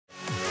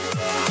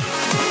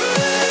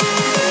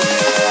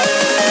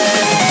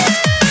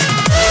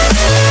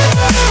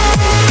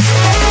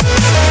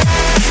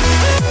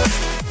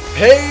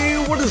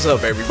What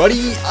is up,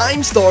 everybody? I'm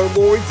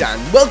StarLord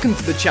and welcome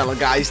to the channel,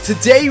 guys.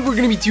 Today we're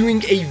going to be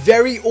doing a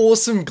very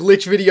awesome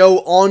glitch video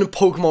on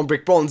Pokemon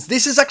Brick Bronze.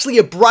 This is actually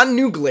a brand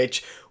new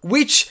glitch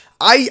which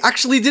I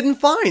actually didn't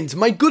find.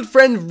 My good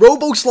friend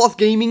ROBOSLOTH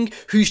Gaming,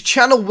 whose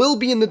channel will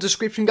be in the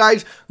description,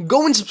 guys,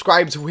 go and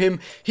subscribe to him.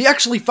 He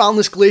actually found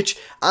this glitch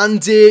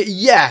and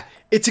yeah,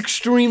 it's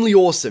extremely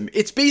awesome.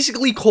 It's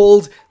basically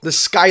called the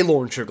Sky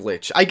Launcher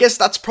glitch. I guess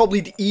that's probably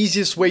the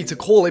easiest way to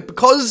call it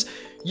because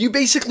you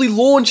basically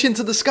launch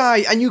into the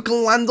sky and you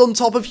can land on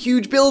top of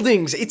huge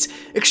buildings. It's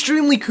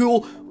extremely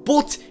cool,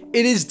 but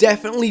it is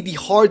definitely the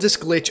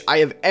hardest glitch I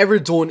have ever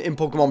done in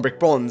Pokemon Brick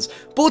Bronze.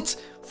 But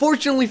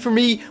fortunately for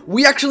me,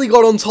 we actually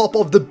got on top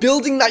of the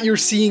building that you're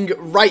seeing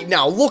right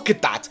now. Look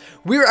at that.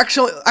 We're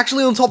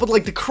actually on top of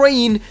like the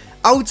crane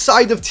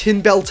outside of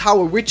Tin Bell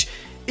Tower, which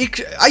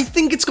I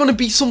think it's going to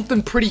be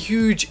something pretty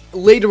huge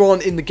later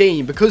on in the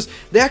game because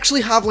they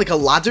actually have like a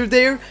ladder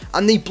there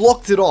and they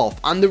blocked it off.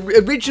 And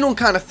the original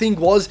kind of thing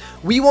was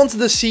we wanted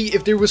to see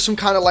if there was some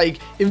kind of like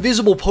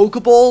invisible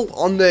Pokeball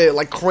on the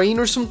like crane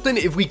or something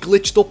if we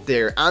glitched up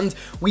there. And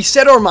we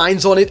set our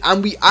minds on it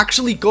and we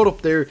actually got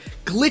up there,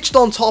 glitched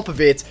on top of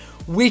it,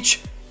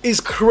 which is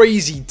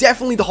crazy.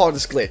 Definitely the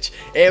hardest glitch.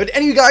 But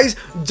anyway, guys,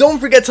 don't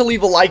forget to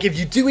leave a like if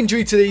you do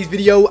enjoy today's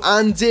video,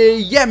 and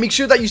yeah, make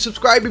sure that you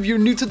subscribe if you're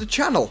new to the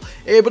channel.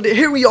 But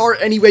here we are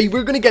anyway.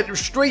 We're gonna get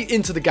straight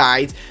into the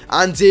guide,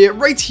 and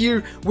right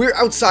here we're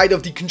outside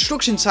of the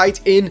construction site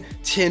in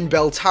Tin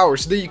Bell Tower.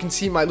 So there you can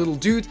see my little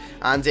dude,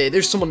 and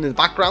there's someone in the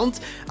background,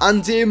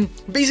 and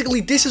basically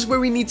this is where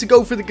we need to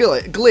go for the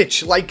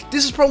glitch. Like,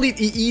 this is probably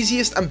the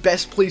easiest and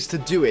best place to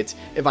do it,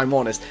 if I'm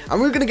honest. And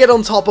we're gonna get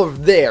on top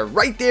of there,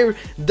 right there,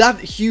 that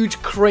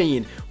huge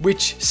crane,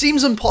 which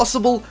seems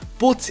impossible,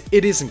 but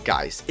it isn't,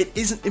 guys. It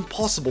isn't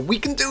impossible. We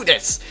can do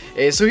this.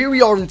 So here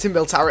we are in Tin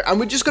Bell Tower, and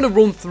we're just going to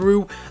run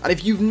through. And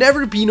if you've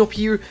never been up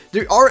here,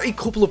 there are a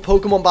couple of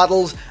Pokemon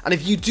battles. And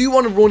if you do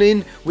want to run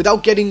in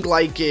without getting,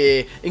 like,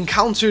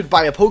 encountered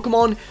by a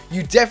Pokemon,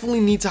 you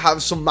definitely need to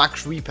have some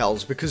max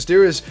repels, because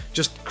there is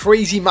just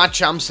crazy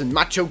Machamps and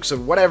Machokes or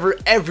whatever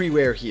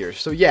everywhere here.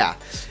 So yeah.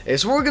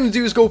 So what we're going to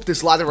do is go up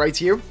this ladder right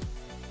here.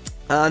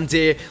 And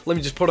let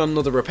me just put on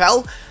another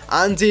repel.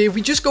 And if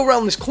we just go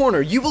around this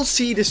corner, you will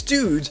see this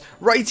dude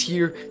right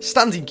here,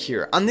 standing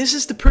here. And this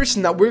is the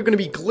person that we're going to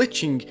be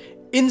glitching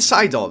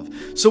inside of.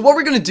 So what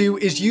we're going to do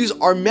is use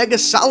our Mega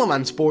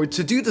Salamence board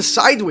to do the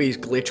sideways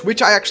glitch,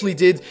 which I actually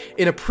did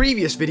in a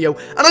previous video.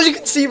 And as you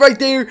can see right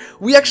there,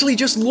 we actually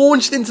just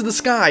launched into the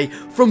sky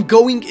from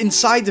going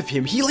inside of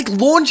him. He like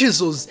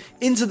launches us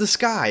into the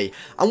sky.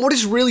 And what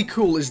is really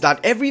cool is that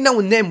every now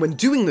and then when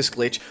doing this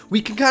glitch,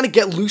 we can kind of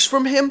get loose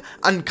from him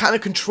and kind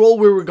of control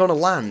where we're going to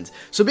land.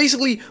 So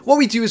basically what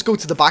we do is go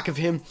to the back of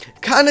him,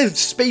 kind of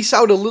space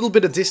out a little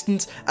bit of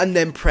distance, and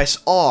then press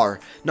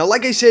R. Now,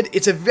 like I said,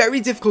 it's a very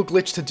difficult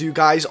glitch to do,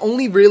 guys.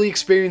 Only really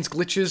experienced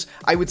glitchers,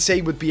 I would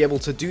say, would be able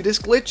to do this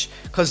glitch,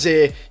 because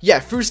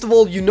yeah, first of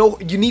all, you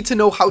need to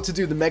know how to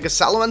do the Mega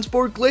Salamence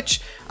board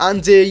glitch,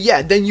 and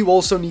yeah, then you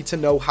also need to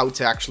know how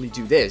to actually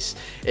do this.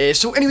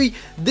 So anyway,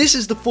 this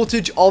is the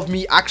footage of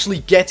me actually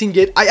getting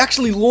it. I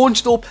actually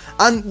launched up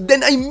and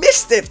then I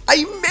missed it.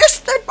 I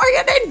missed it by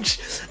an inch,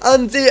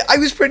 and I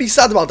was pretty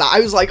sad about that. I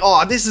was like,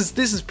 oh, this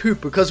is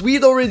poop, because we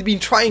had already been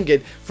trying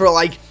it for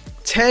like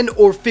 10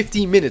 or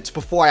 15 minutes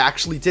before I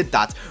actually did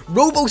that.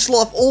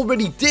 ROBOSLOTH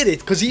already did it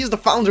because he's the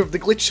founder of the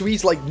glitch, so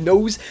he's like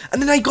knows. And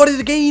then I got it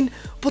again,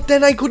 but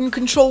then I couldn't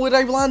control where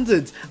I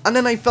landed, and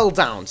then I fell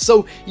down.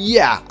 So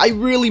yeah, I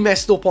really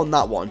messed up on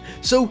that one.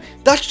 So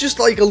that's just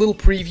like a little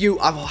preview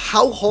of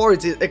how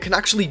hard it can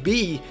actually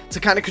be to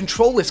kind of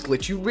control this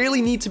glitch. You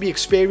really need to be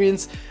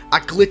experienced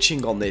at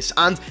glitching on this.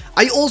 And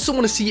I also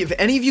want to see if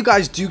any of you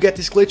guys do get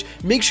this glitch,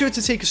 make sure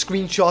to take a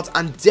screenshot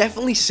and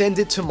definitely send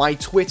it to my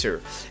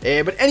Twitter.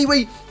 But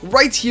anyway,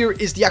 right here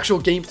is the actual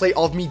gameplay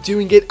of me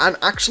doing it and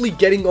actually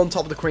getting on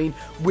top of the crane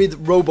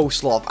with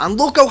ROBOSLOTH. And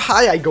look how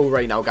high I go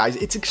right now, guys.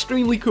 It's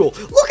extremely cool.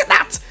 Look at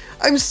that!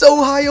 I'm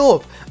so high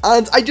up,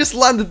 and I just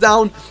landed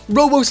down.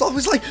 ROBOSLOTH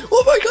was like,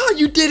 oh my god,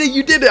 you did it,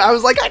 you did it. I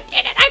was like, I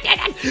did it, I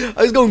did it.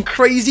 I was going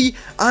crazy,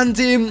 and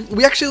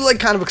we actually like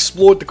kind of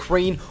explored the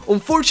crane.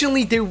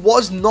 Unfortunately, there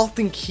was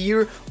nothing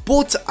here,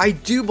 but I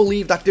do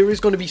believe that there is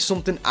going to be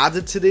something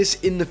added to this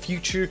in the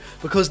future,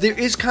 because there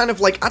is kind of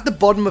like at the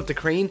bottom of the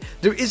crane,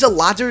 there is a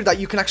ladder that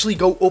you can actually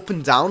go up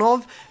and down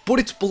of, but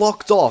it's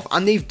blocked off,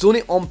 and they've done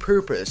it on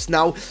purpose.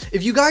 Now,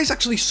 if you guys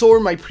actually saw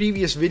my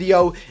previous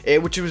video,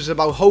 which was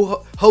about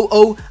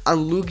Ho-Oh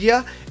and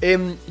Lugia,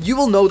 you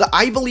will know that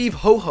I believe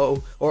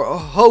Ho-Oh, or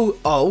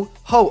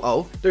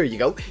Ho-Oh, there you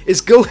go,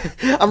 is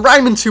I'm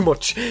rhyming too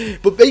much,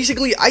 but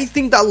basically, I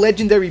think that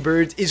legendary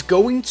bird is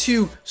going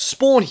to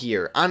spawn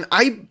here, and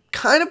I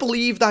kind of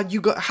believe that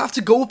you have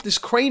to go up this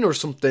crane or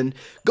something,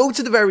 go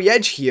to the very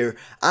edge here,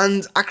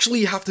 and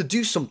actually have to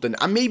do something.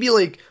 And maybe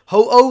like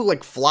Ho-Oh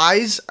like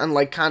flies and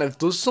like kind of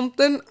does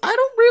something. I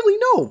don't really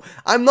know.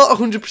 I'm not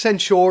 100%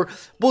 sure,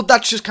 but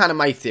that's just kind of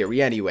my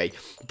theory anyway.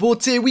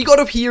 But we got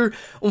up here.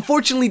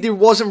 Unfortunately, there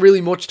wasn't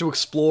really much to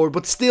explore,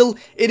 but still,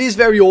 it is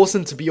very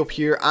awesome to be up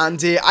here.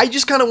 And I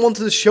just kind of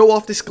wanted to show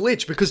off this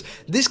glitch, because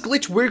this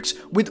glitch works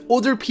with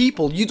other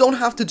people. You don't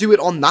have to do it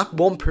on that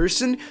one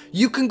person.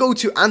 You can go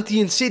to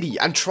Antian City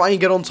and try and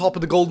get on top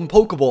of the golden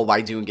Pokeball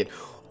by doing it.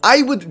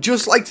 I would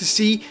just like to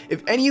see,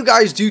 if any of you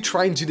guys do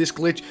try and do this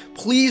glitch,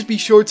 please be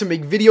sure to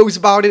make videos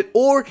about it,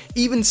 or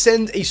even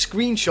send a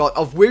screenshot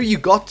of where you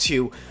got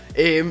to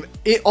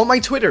on my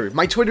Twitter.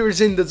 My Twitter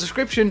is in the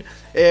description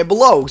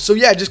below. So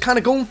yeah, just kind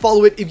of go and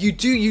follow it. If you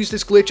do use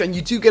this glitch and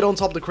you do get on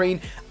top of the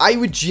crane, I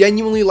would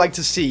genuinely like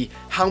to see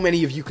how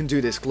many of you can do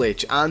this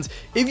glitch. And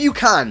if you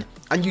can,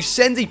 and you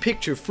send a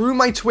picture through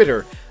my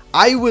Twitter,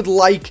 I would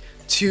like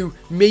to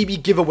maybe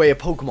give away a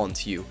Pokemon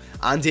to you.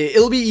 And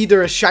it'll be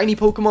either a shiny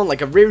Pokemon,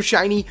 like a rare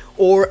shiny,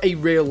 or a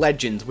rare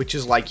legend, which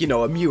is like, you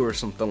know, a Mew or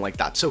something like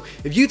that. So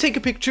if you take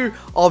a picture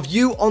of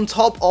you on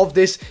top of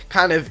this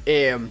kind of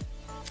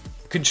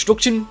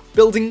construction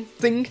building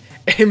thing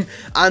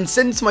and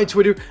send it to my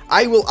Twitter,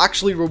 I will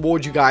actually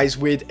reward you guys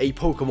with a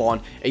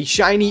Pokemon, a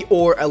shiny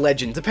or a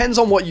legend. Depends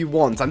on what you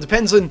want, and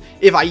depends on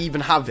if I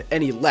even have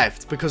any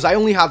left, because I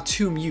only have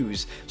 2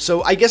 Mews.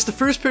 So I guess the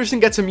first person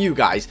gets a Mew,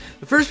 guys.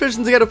 The first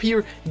person to get up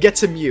here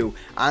gets a Mew.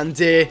 And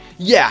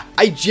yeah,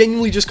 I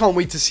genuinely just can't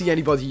wait to see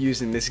anybody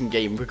using this in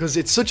game, because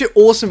it's such an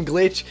awesome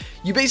glitch.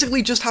 You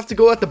basically just have to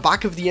go at the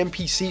back of the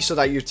NPC so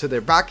that you're to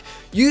their back,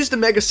 use the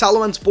Mega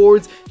Salamence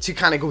board to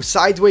kind of go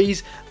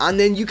sideways, and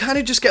then you kind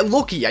of just get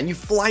lucky and you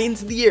fly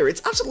into the air.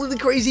 It's absolutely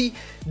crazy.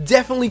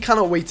 Definitely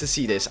cannot wait to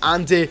see this.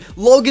 And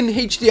Logan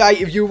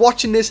HDI, if you're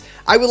watching this,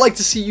 I would like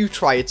to see you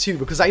try it too,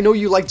 because I know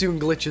you like doing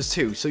glitches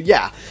too. So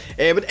yeah,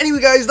 but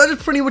anyway guys, that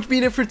has pretty much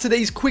been it for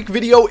today's quick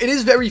video. It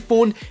is very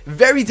fun,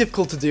 very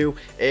difficult to do,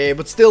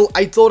 but still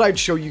I thought I'd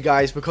show you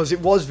guys, because it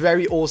was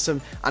very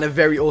awesome and a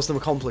very awesome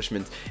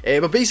accomplishment.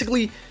 But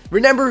basically,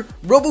 remember,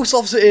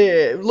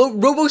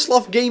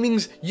 ROBOSLOTH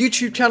Gaming's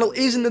YouTube channel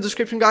is in the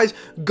description, guys.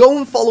 Go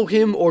and follow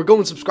him, or go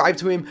and subscribe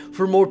to him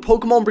for more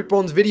Pokemon Brick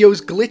Bronze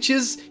videos,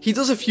 glitches. He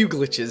does a few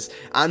glitches,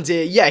 and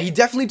yeah, he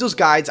definitely does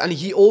guides, and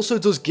he also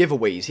does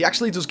giveaways. He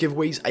actually does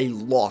giveaways a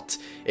lot,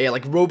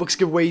 like Robux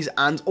giveaways,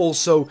 and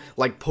also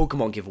like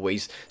Pokemon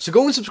giveaways. So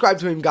go and subscribe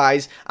to him,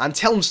 guys, and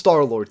tell him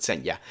StarLord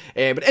sent ya.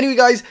 But anyway,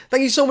 guys,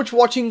 thank you so much for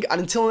watching,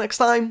 and until next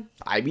time,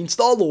 I've been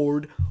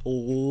StarLord.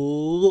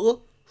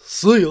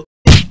 See ya.